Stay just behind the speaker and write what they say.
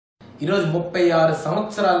ఈరోజు 36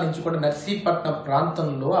 సంవత్సరాల నుంచి కూడా నర్సీపట్నం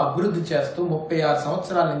ప్రాంతంలో అభివృద్ధి చేస్తూ 36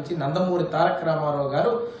 సంవత్సరాల నుంచి నందమూరి తారక రామారావు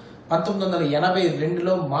గారు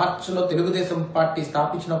 1982లో మార్చిలో తెలుగుదేశం పార్టీ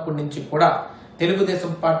స్థాపించినప్పటి నుంచి కూడా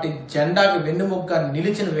తెలుగుదేశం పార్టీ జెండాకి వెన్నుముగ్గా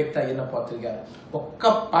నిలిచిన వ్యక్తి అయ్యన్న పాత్రుడు గారు.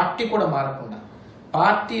 ఒక్క పార్టీ కూడా మారకుండా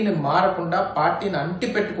పార్టీని అంటి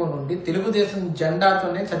పెట్టుకొని ఉండి తెలుగుదేశం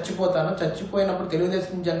జెండాతోనే చచ్చిపోతాను, చచ్చిపోయినప్పుడు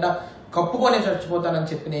తెలుగుదేశం జెండా కప్పుకొనే చచ్చిపోతానని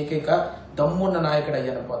చెప్పిన ఏకైక దమ్మున్న నాయకుడు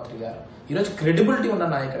అయ్యన్న పాత్రుడు గారు. ఈరోజు క్రెడిబిలిటీ ఉన్న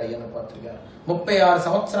నాయకుడు అయ్యన్న పాత్రుడు గారు. 36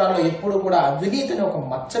 సంవత్సరాల్లో ఎప్పుడు కూడా అవినీతి అనే ఒక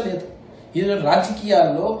మచ్చ లేదు. ఈరోజు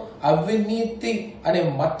రాజకీయాల్లో అవినీతి అనే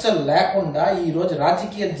మచ్చ లేకుండా ఈరోజు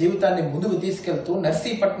రాజకీయ జీవితాన్ని ముందుకు తీసుకెళ్తూ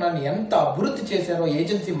నర్సీపట్నాన్ని ఎంత అభివృద్ధి చేశారో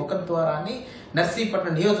ఏజెన్సీ ముఖం ద్వారా అని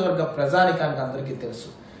నర్సీపట్నం నియోజకవర్గ ప్రజానికానికి అందరికీ తెలుసు.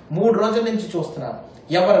 3 రోజుల నుంచి చూస్తున్నారు.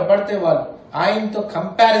 ఎవరు పడితే వాళ్ళు, ఆయనతో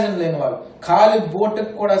కంపారిజన్ లేని వాళ్ళు, ఖాళీ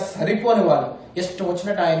బోటుకు కూడా సరిపోని వాళ్ళు ఇష్టం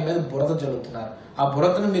వచ్చినట్టు ఆయన మీద బురద జల్లుతున్నారు. ఆ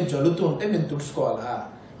బురదను మీరు జల్లుతూ ఉంటే మీరు తుడుచుకోవాలా?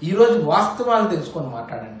 ఈరోజు వాస్తవాలు తెలుసుకొని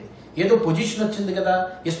మాట్లాడండి. ఏదో పొజిషన్ వచ్చింది కదా,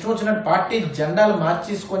 ఇష్టం వచ్చినట్టు పార్టీ జెండాలు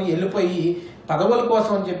మార్చేసుకొని వెళ్ళిపోయి పదవుల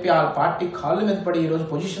కోసం అని చెప్పి ఆ పార్టీ కాళ్ళ మీద పడి ఈరోజు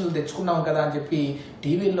పొజిషన్లు తెచ్చుకున్నాం కదా అని చెప్పి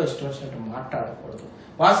టీవీల్లో ఇష్టం వచ్చినట్టు మాట్లాడకూడదు.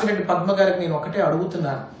 వాసిరెడ్డి పద్మ గారికి నేను ఒకటే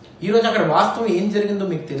అడుగుతున్నాను, ఈరోజు అక్కడ వాస్తవం ఏం జరిగిందో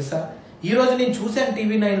మీకు తెలుసా? ఈరోజు నేను చూశాను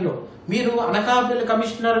టీవీ 9లో, మీరు అనకాపల్లి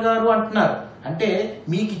కమిషనర్ గారు అంటున్నారు. అంటే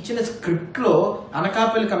మీకు ఇచ్చిన స్క్రిప్ట్ లో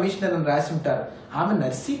అనకాపల్లి కమిషనర్ అని రాసి ఉంటారు. ఆమె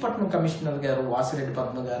నర్సీపట్నం కమిషనర్ గారు వాసిరెడ్డి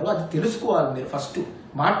పద్మ గారు. అది తెలుసుకోవాలి మీరు ఫస్ట్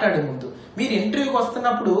మాట్లాడే ముందు. మీరు ఇంటర్వ్యూకి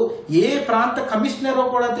వస్తున్నప్పుడు ఏ ప్రాంత కమిషనరో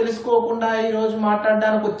కూడా తెలుసుకోకుండా ఈరోజు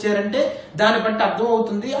మాట్లాడడానికి వచ్చారంటే దాన్ని బట్టి అర్థం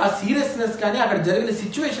అవుతుంది ఆ సీరియస్నెస్ కానీ, అక్కడ జరిగిన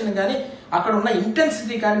సిచ్యువేషన్ కానీ, అక్కడ ఉన్న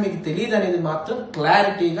ఇంటెన్సిటీ కానీ మీకు తెలియదు అనేది మాత్రం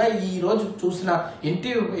క్లారిటీగా ఈ రోజు చూసిన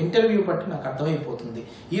ఇంటర్వ్యూ బట్టి నాకు అర్థమైపోతుంది.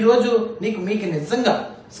 ఈరోజు మీకు నిజంగా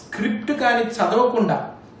స్క్రిప్ట్ కానీ చదవకుండా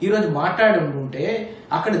ఈరోజు మాట్లాడి ఉంటే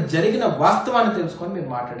అక్కడ జరిగిన వాస్తవాన్ని తెలుసుకొని మీరు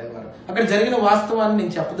మాట్లాడేవారు. అక్కడ జరిగిన వాస్తవాన్ని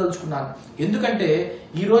నేను చెప్పదలుచుకున్నాను. ఎందుకంటే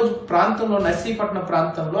ఈరోజు ప్రాంతంలో నర్సీపట్నం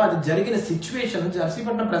ప్రాంతంలో అది జరిగిన సిచ్యువేషన్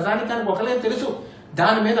నర్సీపట్నం ప్రజానికానికి ఒకలే తెలుసు.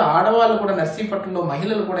 దాని మీద ఆడవాళ్ళు కూడా, నర్సీపట్నంలో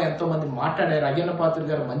మహిళలు కూడా ఎంతో మంది మాట్లాడారు. అయ్యన్న పాత్రుడు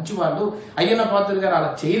గారు మంచి వాళ్ళు, అయ్యన్న పాత్రుడు గారు అలా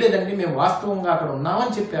చేయలేదండి, మేము వాస్తవంగా అక్కడ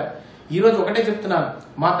ఉన్నామని చెప్పారు. ఈ రోజు ఒకటే చెప్తున్నాను,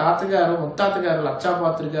 మా తాతగారు ముత్తాతగారు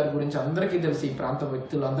లక్షాపాత్రుడు గారి గురించి అందరికీ తెలిసి ఈ ప్రాంత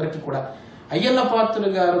వ్యక్తులు అందరికీ కూడా అయ్యన్న పాత్రుడు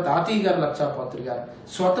గారు, తాతయ్య గారు లక్షాపాత్రుడు గారు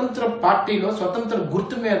స్వతంత్ర పార్టీలో స్వతంత్ర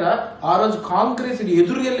గుర్తు మీద ఆ రోజు కాంగ్రెస్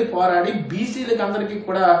ఎదురుకెళ్లి పోరాడి బీసీలకు అందరికీ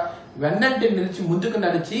కూడా వెన్నంటి నిలిచి ముందుకు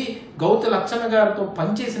నడిచి గౌత లక్షణ గారితో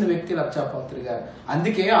పనిచేసిన వ్యక్తి లక్షాపాత్రుడు గారు.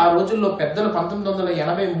 అందుకే ఆ రోజుల్లో పెద్దలు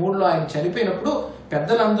 1983లో ఆయన చనిపోయినప్పుడు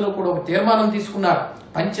పెద్దలందరూ కూడా ఒక తీర్మానం తీసుకున్నారు.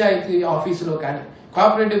 పంచాయతీ ఆఫీసులో కానీ,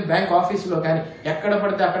 కోఆపరేటివ్ బ్యాంక్ ఆఫీసులో కానీ ఎక్కడ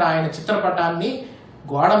పడితే అక్కడ ఆయన చిత్రపటాన్ని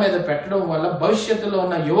గోడ మీద పెట్టడం వల్ల భవిష్యత్తులో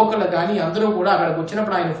ఉన్న యువకులు కానీ అందరూ కూడా అక్కడికి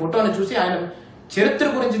వచ్చినప్పుడు ఆయన ఫోటోను చూసి ఆయన చరిత్ర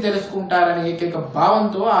గురించి తెలుసుకుంటారనే ఏకైక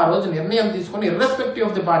భావంతో ఆ రోజు నిర్ణయం తీసుకొని irrespective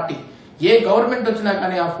of the party A government వచ్చినా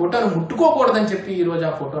కానీ ఆ ఫోటోను ముట్టుకోకూడదని చెప్పి ఈ రోజు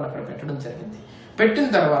ఆ ఫోటోను అక్కడ పెట్టడం జరిగింది. పెట్టిన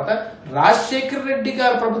తర్వాత రాజశేఖర్ రెడ్డి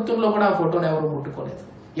గారి ప్రభుత్వంలో కూడా ఆ ఫోటోను ఎవరు ముట్టుకోలేదు.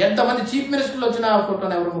 ఎంతమంది చీఫ్ మినిస్టర్లు వచ్చినా ఆ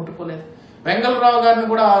ఫోటోను ఎవరు ముట్టుకోలేదు. వెంగళరావు గారిని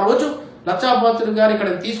కూడా ఆ రోజు లక్షాపాత్రుడు గారు ఇక్కడ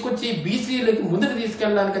తీసుకొచ్చి బీసీలకు ముందుకు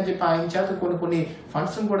తీసుకెళ్ళడానికి అని చెప్పి ఆయన చేత కొన్ని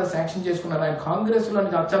ఫండ్స్ కూడా శాంక్షన్ చేసుకున్నారు. ఆయన కాంగ్రెస్ లో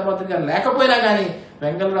లక్షాపాత్రుడు గారు లేకపోయినా కానీ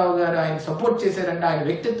వెంగళరావు గారు ఆయన సపోర్ట్ చేశారంటే ఆయన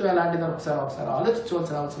వ్యక్తిత్వం ఎలాంటిదో ఒకసారి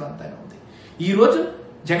ఆలోచించవలసిన అవసరం అంతా ఉంది. ఈ రోజు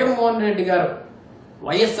జగన్మోహన్ రెడ్డి గారు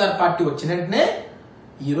వైఎస్ఆర్ పార్టీ వచ్చిన వెంటనే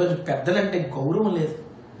ఈరోజు పెద్దలంటే గౌరవం లేదు.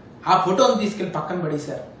 ఆ ఫోటోను తీసుకెళ్లి పక్కన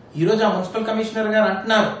పడేశారు. ఈరోజు ఆ మున్సిపల్ కమిషనర్ గారు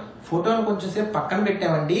అంటున్నారు, ఫోటోను కొంచెం సేపు పక్కన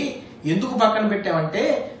పెట్టామండి, ఎందుకు పక్కన పెట్టామంటే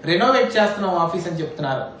రెనోవేట్ చేస్తున్నాం ఆఫీస్ అని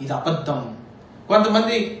చెప్తున్నారు. ఇది అబద్ధం.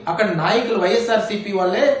 కొంతమంది అక్కడ నాయకులు వైఎస్ఆర్సీపీ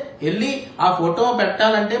వాళ్ళే వెళ్ళి ఆ ఫోటో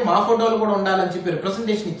పెట్టాలంటే మా ఫోటోలు కూడా ఉండాలని చెప్పి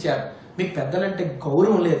రిప్రజెంటేషన్ ఇచ్చారు. మీకు పెద్దలంటే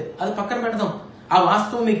గౌరవం లేదు, అది పక్కన పెడదాం. ఆ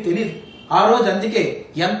వాస్తవం మీకు తెలియదు ఆ రోజు. అందుకే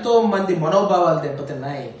ఎంతో మంది మనోభావాలు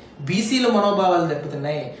దెబ్బతిన్నాయి, బీసీల మనోభావాలు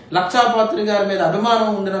దెబ్బతిన్నాయి, లక్షాపాత్రుడు గారి మీద అభిమానం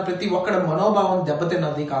ఉండిన ప్రతి ఒక్కడి మనోభావం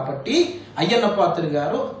దెబ్బతిన్నది. కాబట్టి అయ్యన్న పాత్రుడు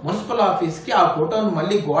గారు మున్సిపల్ ఆఫీస్ కి ఆ ఫోటోను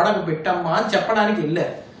మళ్ళీ గోడకు పెట్టమ్మా అని చెప్పడానికి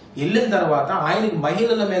వెళ్ళారు. వెళ్ళిన తర్వాత ఆయనకి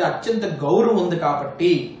మహిళల మీద అత్యంత గౌరవం ఉంది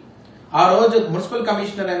కాబట్టి ఆ రోజు మున్సిపల్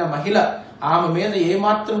కమిషనర్ అయిన మహిళ ఆమె మీద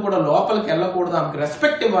ఏమాత్రం కూడా లోపలికి వెళ్ళకూడదు, ఆమెకు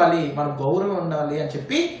రెస్పెక్ట్ ఇవ్వాలి, మనకు గౌరవం ఉండాలి అని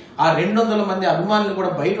చెప్పి ఆ 200 మంది అభిమానులు కూడా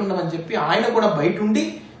బయట ఉండమని చెప్పి ఆయన కూడా బయట ఉండి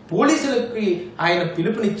పోలీసులకి ఆయన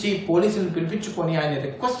పిలుపునిచ్చి పోలీసులను పిలిపించుకొని ఆయన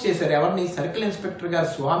రిక్వెస్ట్ చేశారు. ఎవరిని? సర్కిల్ ఇన్స్పెక్టర్ గారు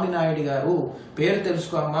స్వామినాయుడు గారు, పేరు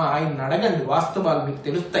తెలుసుకోమ్మా, ఆయన అడగండి, వాస్తవాలు మీకు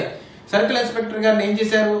తెలుస్తాయి. సర్కిల్ ఇన్స్పెక్టర్ గారిని ఏం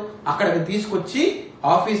చేశారు, అక్కడికి తీసుకొచ్చి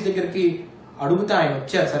ఆఫీస్ దగ్గరికి అడుగుతా ఆయన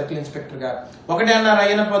వచ్చారు. సర్కిల్ ఇన్స్పెక్టర్ గారు ఒకటే అన్నారు,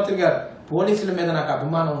 అయ్యన్న పాత్రుడు గారు పోలీసుల మీద నాకు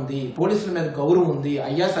అభిమానం ఉంది, పోలీసుల మీద గౌరవం ఉంది,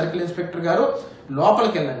 అయ్యా సర్కిల్ ఇన్స్పెక్టర్ గారు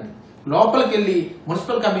లోపలికి వెళ్ళండి, లోపలికి వెళ్ళి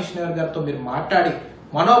మున్సిపల్ కమిషనర్ గారితో మీరు మాట్లాడి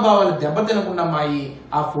మనోభావాలు దెబ్బతినకుండా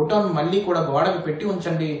ఆ ఫోటోను మళ్ళీ కూడా గోడకు పెట్టి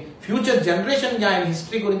ఉంచండి, ఫ్యూచర్ జనరేషన్ కి ఆయన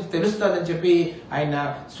హిస్టరీ గురించి తెలుస్తుందని చెప్పి ఆయన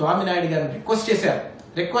స్వామినాయుడు గారిని రిక్వెస్ట్ చేశారు.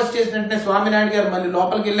 రిక్వెస్ట్ చేసిన వెంటనే స్వామినాయుడు గారు మళ్ళీ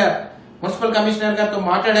లోపలికి వెళ్లారు, మున్సిపల్ కమిషనర్ గారితో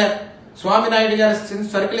మాట్లాడారు. స్వామినాయుడు గారు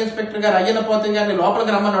సర్కిల్ ఇన్స్పెక్టర్ గారు అయ్యన్న పాత్రుడు గారిని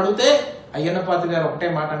లోపలికి రమ్మని అడిగితే అయ్యన్న పాత్రుడు గారు ఒకటే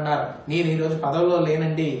మాట అన్నారు, నేను ఈ రోజు పదవిలో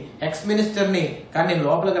లేనండి, ఎక్స్ మినిస్టర్ని, కానీ నేను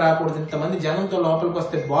లోపలికి రాకూడదు, ఇంతమంది జనంతో లోపలికి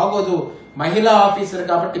వస్తే బాగోదు, మహిళా ఆఫీసర్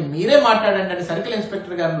కాబట్టి మీరే మాట్లాడండి అని సర్కిల్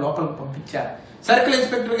ఇన్స్పెక్టర్ గారిని లోపలికి పంపించారు. సర్కిల్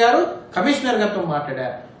ఇన్స్పెక్టర్ గారు కమిషనర్ గారితో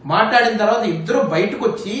మాట్లాడారు. మాట్లాడిన తర్వాత ఇద్దరు బయటకు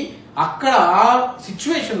వచ్చి అక్కడ ఆ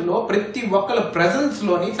సిచ్యువేషన్ లో ప్రతి ఒక్కరి ప్రెజెన్స్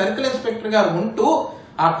లోని సర్కిల్ ఇన్స్పెక్టర్ గారు ఉంటూ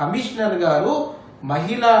ఆ కమిషనర్ గారు,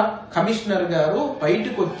 మహిళా కమిషనర్ గారు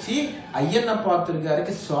బయటకు వచ్చి అయ్యన్న పాత్రుడు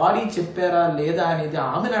గారికి సారీ చెప్పారా లేదా అనేది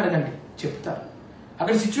ఆమెను అడగండి, చెప్తారు.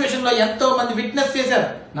 అక్కడ సిచ్యువేషన్ లో ఎంతో మంది విట్నెస్ చేశారు.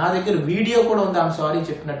 నా దగ్గర వీడియో కూడా ఉంది ఆమె సారీ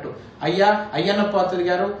చెప్పినట్టు. అయ్యన్న పాత్రుడు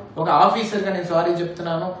గారు ఒక ఆఫీసర్ గా నేను సారీ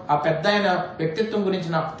చెప్తున్నాను, ఆ పెద్ద ఆయన వ్యక్తిత్వం గురించి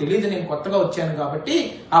నాకు తెలియదు, నేను కొత్తగా వచ్చాను కాబట్టి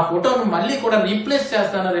ఆ ఫోటోను మళ్ళీ కూడా రీప్లేస్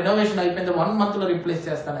చేస్తాను, రెనోవేషన్ అయిపోయింది 1 month లో రీప్లేస్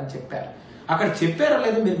చేస్తానని చెప్పారు. అక్కడ చెప్పారో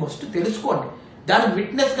లేదో మీరు ఫస్ట్ తెలుసుకోండి. దానికి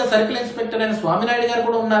విట్నెస్ గా సర్కిల్ ఇన్స్పెక్టర్ అయిన స్వామినాయుడు గారు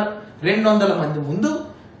కూడా ఉన్నారు. 200 మంది ముందు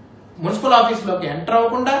మున్సిపల్ ఆఫీస్ లోకి ఎంటర్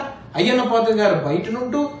అవ్వకుండా అయ్యన్న పాత్రుడు గారు బయట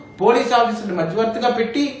నుంటూ పోలీస్ ఆఫీసర్ మధ్యవర్తిగా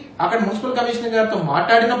పెట్టి అక్కడ మున్సిపల్ కమిషనర్ గారితో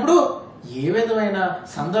మాట్లాడినప్పుడు ఏ విధమైన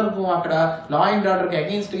సందర్భం అక్కడ లా అండ్ ఆర్డర్ కి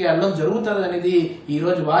అగెయిన్స్ట్ గా వెళ్ళడం జరుగుతుంది అనేది ఈ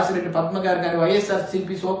రోజు వాసిరెడ్డి పద్మ గారు కానీ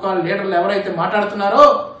వైఎస్ఆర్సీపీ సోకాల్ లీడర్లు ఎవరైతే మాట్లాడుతున్నారో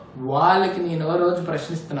వాళ్ళకి నేను రోజు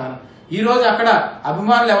ప్రశ్నిస్తున్నాను. ఈ రోజు అక్కడ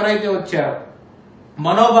అభిమానులు ఎవరైతే వచ్చారో,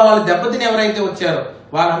 మనోభావాలు దెబ్బతిని ఎవరైతే వచ్చారో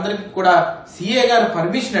వాళ్ళందరికీ కూడా సిఏ గారు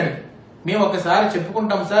పర్మిషన్ అడిగి మేము ఒకసారి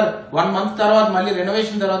చెప్పుకుంటాం సార్, 1 month తర్వాత మళ్ళీ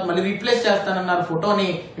రెనోవేషన్ తర్వాత మళ్ళీ రీప్లేస్ చేస్తానన్నారు ఫోటోని,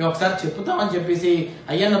 మేము ఒకసారి చెప్పుతామని చెప్పేసి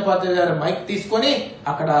అయ్యన్న పాత్రుడు గారు మైక్ తీసుకొని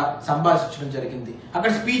అక్కడ సంభాషించడం జరిగింది.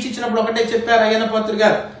 అక్కడ స్పీచ్ ఇచ్చినప్పుడు ఒకటే చెప్పారు అయ్యన్న పాత్రుడు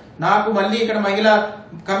గారు, నాకు మళ్ళీ ఇక్కడ మహిళా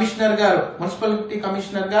కమిషనర్ గారు, మున్సిపాలిటీ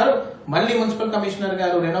కమిషనర్ గారు, మళ్ళీ మున్సిపల్ కమిషనర్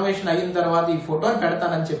గారు రెనోవేషన్ అయిన తర్వాత ఈ ఫోటోని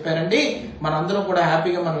పెడతానని చెప్పారండి, మనందరం కూడా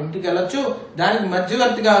హ్యాపీగా మనం ఇంటికి వెళ్ళొచ్చు, దానికి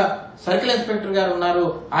మధ్యవర్తిగా సర్కిల్ ఇన్స్పెక్టర్ గారు ఉన్నారు,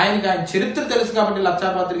 ఆయనకి ఆయన చరిత్ర తెలుసు కాబట్టి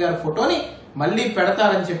లక్షాపాత్రి గారి ఫోటోని మళ్ళీ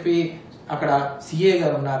పెడతారని చెప్పి అక్కడ సిఏ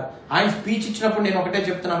గారు ఉన్నారు. ఆయన స్పీచ్ ఇచ్చినప్పుడు నేను ఒకటే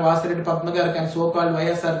చెప్తున్నాను, వాసిరెడ్డి పద్మ గారు కానీ సోకాల్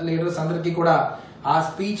వైఎస్ఆర్ లీడర్స్ అందరికీ కూడా ఆ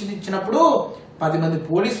స్పీచ్ ఇచ్చినప్పుడు 10 మంది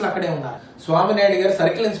పోలీసులు అక్కడే ఉన్నారు, స్వామినాయుడు గారు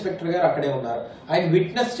సర్కిల్ ఇన్స్పెక్టర్ గారు అక్కడే ఉన్నారు, ఆయన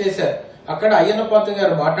విట్నెస్ చేశారు. అక్కడ అయ్యన్న పాత్రుడు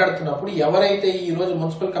గారు మాట్లాడుతున్నప్పుడు ఎవరైతే ఈ రోజు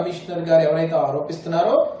మున్సిపల్ కమిషనర్ గారు ఎవరైతే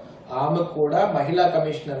ఆరోపిస్తున్నారో ఆమె కూడా మహిళా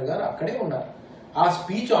కమిషనర్ గారు అక్కడే ఉన్నారు. ఆ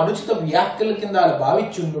స్పీచ్ అనుచిత వ్యాఖ్యల కింద వాళ్ళు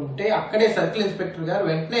భావించుంటుంటే అక్కడే సర్కిల్ ఇన్స్పెక్టర్ గారు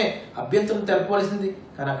వెంటనే అభ్యంతరం తెలపవలసింది,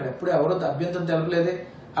 కానీ అక్కడ ఎప్పుడు ఎవరో అభ్యంతరం తెలపలేదే.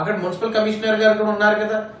 అక్కడ మున్సిపల్ కమిషనర్ గారు కూడా ఉన్నారు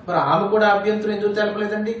కదా, మరి ఆమె కూడా అభ్యంతరం ఎందుకు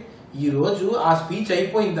తెలపలేదండి? ఈ రోజు ఆ స్పీచ్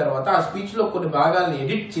అయిపోయిన తర్వాత ఆ స్పీచ్ లో కొన్ని భాగాలను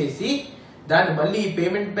ఎడిట్ చేసి దాన్ని మళ్ళీ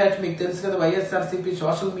పేమెంట్ బ్యాచ్, మీకు తెలుసు కదా YSRCP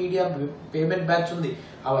social media payment batch ఉంది,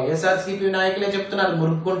 ఆ వైఎస్ఆర్సీపీ నాయకులే చెప్తున్నారు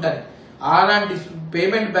మురుక్కుంటాని, అలాంటి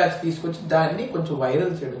పేమెంట్ బ్యాచ్ తీసుకొచ్చి దాన్ని కొంచెం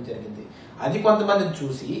వైరల్ చేయడం జరిగింది. అది కొంతమందిని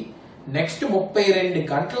చూసి నెక్స్ట్ 32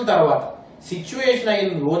 గంటల తర్వాత సిచ్యువేషన్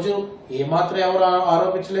అయిన రోజు ఏమాత్రం ఎవరు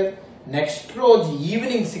ఆరోపించలేదు, నెక్స్ట్ రోజు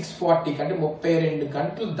ఈవినింగ్ 6:40 అంటే 32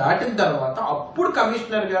 గంటలు దాటిన తర్వాత అప్పుడు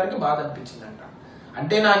కమిషనర్ గారికి బాధ అనిపించిందంట.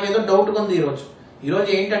 అంటే నాకేదో డౌట్ ఉంది ఈ రోజు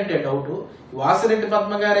ఏంటంటే డౌట్, వాసిరెడ్డి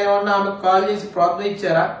పద్మ గారు ఏమన్నా ఆమెకు కాల్ చేసి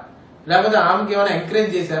ప్రోత్సహించారా, లేకపోతే ఆమెకి ఏమైనా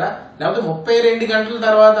ఎంకరేజ్ చేశారా, లేకపోతే 32 గంటల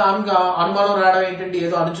తర్వాత ఆమెకు అనుమానం రావడం ఏంటంటే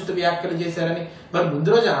ఏదో అనుచిత వ్యాఖ్యలు చేశారని. మరి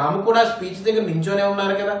ముందు రోజు ఆమె కూడా స్పీచ్ దగ్గర నించోనే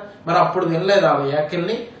ఉన్నారు కదా, మరి అప్పుడు వినలేదు ఆ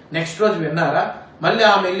వ్యాఖ్యల్ని, నెక్స్ట్ రోజు విన్నారా? మళ్ళీ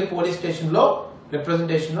ఆమె వెళ్ళి పోలీస్ స్టేషన్ లో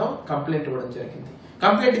రిప్రజెంటేషన్ కంప్లైంట్ ఇవ్వడం జరిగింది.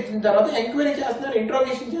 కంప్లైంట్ ఇచ్చిన తర్వాత ఎంక్వైరీ చేస్తున్నారు,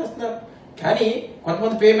 ఇంట్రోగేషన్ చేస్తున్నారు. కానీ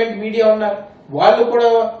కొంతమంది పేమెంట్ మీడియా ఉన్నారు, వాళ్ళు కూడా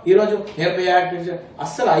ఈ రోజు నిర్భయ యాక్ట్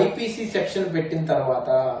అస్సలు ఐపీసీ సెక్షన్ పెట్టిన తర్వాత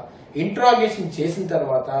ఇంట్రాగేషన్ చేసిన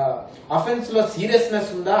తర్వాత అఫెన్స్ లో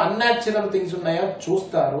సీరియస్నెస్ ఉందా, అన్యాచురల్ థింగ్స్ ఉన్నాయో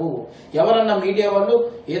చూస్తారు. ఎవరన్నా మీడియా వాళ్ళు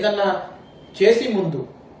ఏదన్నా చేసి ముందు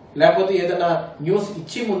లేకపోతే ఏదన్నా న్యూస్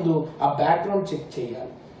ఇచ్చి ముందు ఆ బ్యాక్గ్రౌండ్ చెక్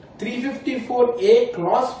చేయాలి. 354A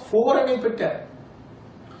క్లాస్ 4 అని పెట్టారు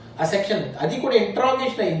ఆ సెక్షన్. అది కూడా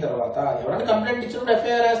ఇంట్రాగేషన్ అయిన తర్వాత ఎవరైనా కంప్లైంట్ ఇచ్చినప్పుడు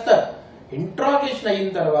ఎఫ్ఐఆర్ వేస్తారు. ఇంట్రాగేషన్ అయిన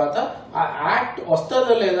తర్వాత ఆ యాక్ట్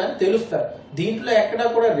వస్తుందో లేదా అని తెలుస్తారు. దీంట్లో ఎక్కడ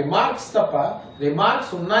కూడా రిమార్క్స్ తప్ప,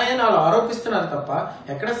 రిమార్క్స్ ఉన్నాయని వాళ్ళు ఆరోపిస్తున్నారు తప్ప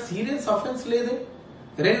ఎక్కడ సీరియస్ అఫెన్స్ లేదు.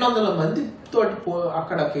 200 మంది తోటి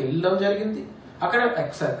అక్కడికి వెళ్ళడం జరిగింది. అక్కడ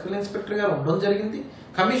సర్కిల్ ఇన్స్పెక్టర్ గారు ఉండడం జరిగింది.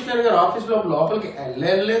 కమిషనర్ గారు ఆఫీస్ లోపలికి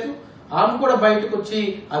వెళ్ళలేదు. ఆమె కూడా బయటకు వచ్చి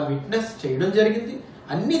ఆ విట్నెస్ చేయడం జరిగింది.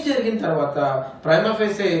 అన్ని జరిగిన తర్వాత ప్రైమా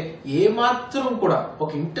ఫేసే ఏ మాత్రం కూడా ఒక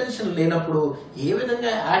ఇంటెన్షన్ లేనప్పుడు ఏ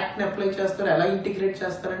విధంగా యాక్ట్ ని అప్లై చేస్తారో, ఎలా ఇంటిగ్రేట్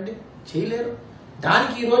చేస్తారండి? చేయలేరు.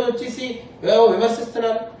 దానికి ఈ రోజు వచ్చేసి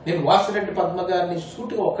విమర్శిస్తున్నారు. నేను వాసిరెడ్డి పద్మ గారిని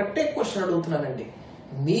సూటిగా ఒకటే క్వశ్చన్ అడుగుతున్నానండి,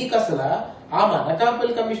 మీకు అసలు ఆ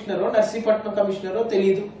అనకాపల్లి కమిషనరో నర్సీపట్నం కమిషనరో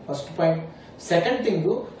తెలియదు, ఫస్ట్ పాయింట్. సెకండ్ థింగ్,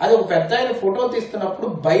 అది ఒక పెద్ద ఆయన ఫోటో తీస్తున్నప్పుడు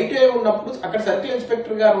బయటే ఉన్నప్పుడు అక్కడ సర్కిల్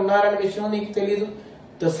ఇన్స్పెక్టర్ గారు ఉన్నారనే విషయం నీకు తెలియదు,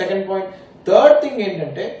 సెకండ్ పాయింట్. థర్డ్ థింగ్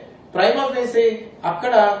ఏంటంటే ప్రైమా ఫేసీ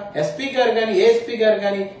అక్కడ ఎస్పీ గారు కానీ ఏఎస్పీ గారు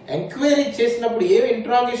కానీ ఎంక్వైరీ చేసినప్పుడు ఏ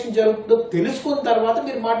ఇంట్రాగేషన్ జరుగుతుందో తెలుసుకున్న తర్వాత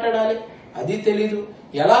మీరు మాట్లాడాలి, అది తెలీదు.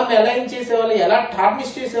 ఎలా మెలైన్ చేసేవాళ్ళు, ఎలా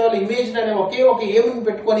టార్నిష్ చేసేవాళ్ళు ఇమేజ్ అనే ఒకే ఒక ఏముని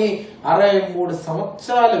పెట్టుకొని 63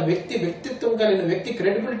 సంవత్సరాల వ్యక్తిత్వం కలిగిన వ్యక్తి,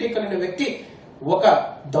 క్రెడిబిలిటీ కలిగిన వ్యక్తి, ఒక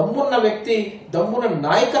దమ్మున్న వ్యక్తి, దమ్మున్న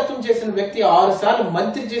నాయకత్వం చేసిన వ్యక్తి, 6 సార్లు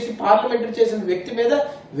మంత్రి చేసి పార్లమెంటరీ చేసిన వ్యక్తి మీద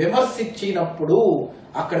విమర్శించినప్పుడు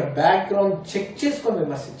అక్కడ బ్యాక్గ్రౌండ్ చెక్ చేసుకొని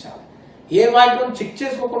విమర్శించాలి. ఏ బ్యాక్గ్రౌండ్ చెక్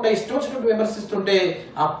చేసుకోకుండా ఇష్టం వచ్చినట్టు విమర్శిస్తుంటే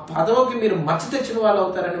ఆ పదవికి మీరు మచ్చ తెచ్చిన వాళ్ళు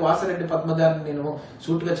అవుతారని వాసిరెడ్డి పద్మ గారిని నేను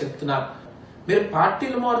సూటిగా చెప్తున్నాను. మీరు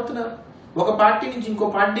పార్టీలు మారుతున్నారు, ఒక పార్టీ నుంచి ఇంకో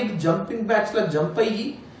పార్టీకి జంపింగ్ బ్యాచ్ లా జంప్ అయ్యి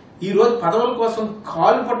ఈ రోజు పదవుల కోసం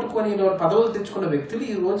కాలు పట్టుకొని పదవులు తెచ్చుకున్న వ్యక్తులు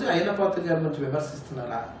ఈ రోజు అయ్యన్న పాత్రుడు గారి నుంచి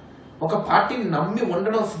విమర్శిస్తున్నారా? ఒక పార్టీని నమ్మి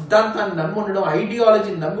ఉండడం, సిద్ధాంతాన్ని నమ్మి ఉండడం,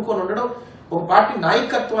 ఐడియాలజీని నమ్ముకొని ఉండడం, ఒక పార్టీ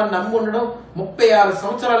నాయకత్వాన్ని నమ్మి ఉండడం, 36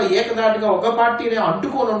 సంవత్సరాలు ఏకదాటిగా ఒక పార్టీని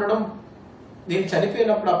అడ్డుకొని ఉండడం, నేను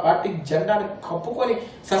చనిపోయినప్పుడు ఆ పార్టీ జెండాని కప్పుకొని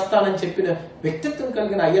సస్తానని చెప్పిన వ్యక్తిత్వం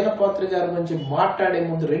కలిగిన అయ్యన్న పాత్రుడు గారి గురించి మాట్లాడే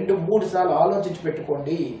ముందు 2-3 సార్లు ఆలోచించి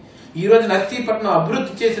పెట్టుకోండి. ఈ రోజు నర్సీపట్నం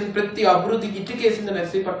అభివృద్ధి చేసిన ప్రతి అభివృద్ధికి ఇటుకేసింది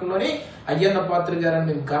నర్సీపట్నంలోని అయ్యన్న పాత్రుడు గారని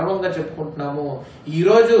మేము గర్వంగా చెప్పుకుంటున్నాము. ఈ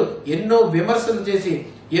రోజు ఎన్నో విమర్శలు చేసి,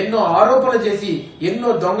 ఎన్నో ఆరోపణలు చేసి, ఎన్నో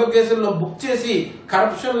దొంగ కేసుల్లో బుక్ చేసి,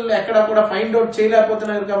 కరప్షన్ ఎక్కడ కూడా ఫైండ్ అవుట్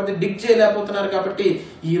చేయలేకపోతున్నారు కాబట్టి, డిగ్ చేయలేకపోతున్నారు కాబట్టి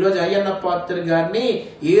ఈ రోజు అయ్యన్న పాత్రుడు గారిని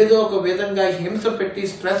ఏదో ఒక విధంగా హింస పెట్టి,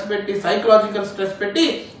 స్ట్రెస్ పెట్టి, సైకలాజికల్ స్ట్రెస్ పెట్టి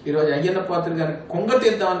ఈ రోజు అయ్యన్న పాత్రుడు గారిని కొంగ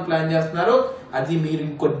తీద్దామని ప్లాన్ చేస్తున్నారు. అది మీరు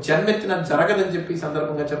ఇంకో జన్మెత్తిన జరగదని చెప్పి ఈ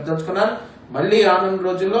సందర్భంగా చెప్పదలుచుకున్నాను. మళ్ళీ రానున్న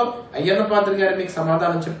రోజుల్లో అయ్యన్న పాత్రుడు గారు మీకు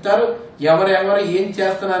సమాధానం చెప్తారు. ఎవరెవరు ఏం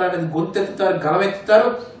చేస్తున్నారు అనేది గొంతెత్తుతారు, గలవెత్తుతారు.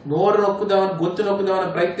 నోరు నొక్కుదామని, గొంతు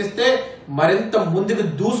నొక్కుదామని ప్రయత్నిస్తే మరింత ముందుకు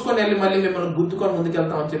దూసుకొని వెళ్ళి మళ్ళీ మిమ్మల్ని గుద్దుకొని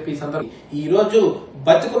ముందుకెళ్తామని చెప్పి ఈ సందర్భం. ఈ రోజు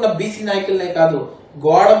బతుకున్న బీసీ నాయకులనే కాదు,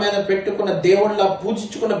 గోడ మీద పెట్టుకున్న దేవుళ్ళ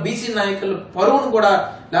పూజించుకున్న బీసీ నాయకుల పరువును కూడా,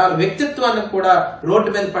 వ్యక్తిత్వాన్ని కూడా రోడ్డు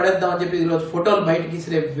మీద పడేద్దామని చెప్పి ఈ రోజు ఫోటోలు బయటకి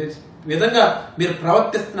ఇసిరే విధంగా మీరు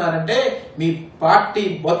ప్రవర్తిస్తున్నారంటే మీ పార్టీ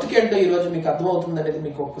బతుకేంటో ఈ రోజు మీకు అర్థమవుతుంది అనేది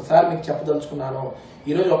మీకు ఒక్కసారి మీకు చెప్పదలుచుకున్నాను.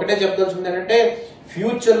 ఈ రోజు ఒకటే చెప్పదలుచుకుంది ఏంటంటే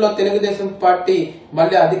ఫ్యూచర్ లో తెలుగుదేశం పార్టీ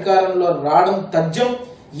మళ్ళీ అధికారంలో రావడం తథ్యం.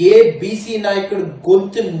 ఏ బీసీ నాయకుడు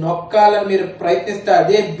గొంతు నొక్కాలని మీరు ప్రయత్నిస్తే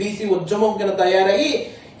అదే బీసీ ఉద్యమం కింద తయారయ్యి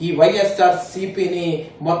ఈ వైఎస్ఆర్ సిపిని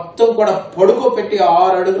మొత్తం కూడా పడుకోబెట్టి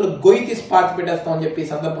 6 అడుగులు గొయ్యి తీసి పాతి పెట్టేస్తామని చెప్పి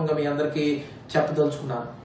ఈ సందర్భంగా మీ అందరికీ చెప్పదలుచుకున్నాను.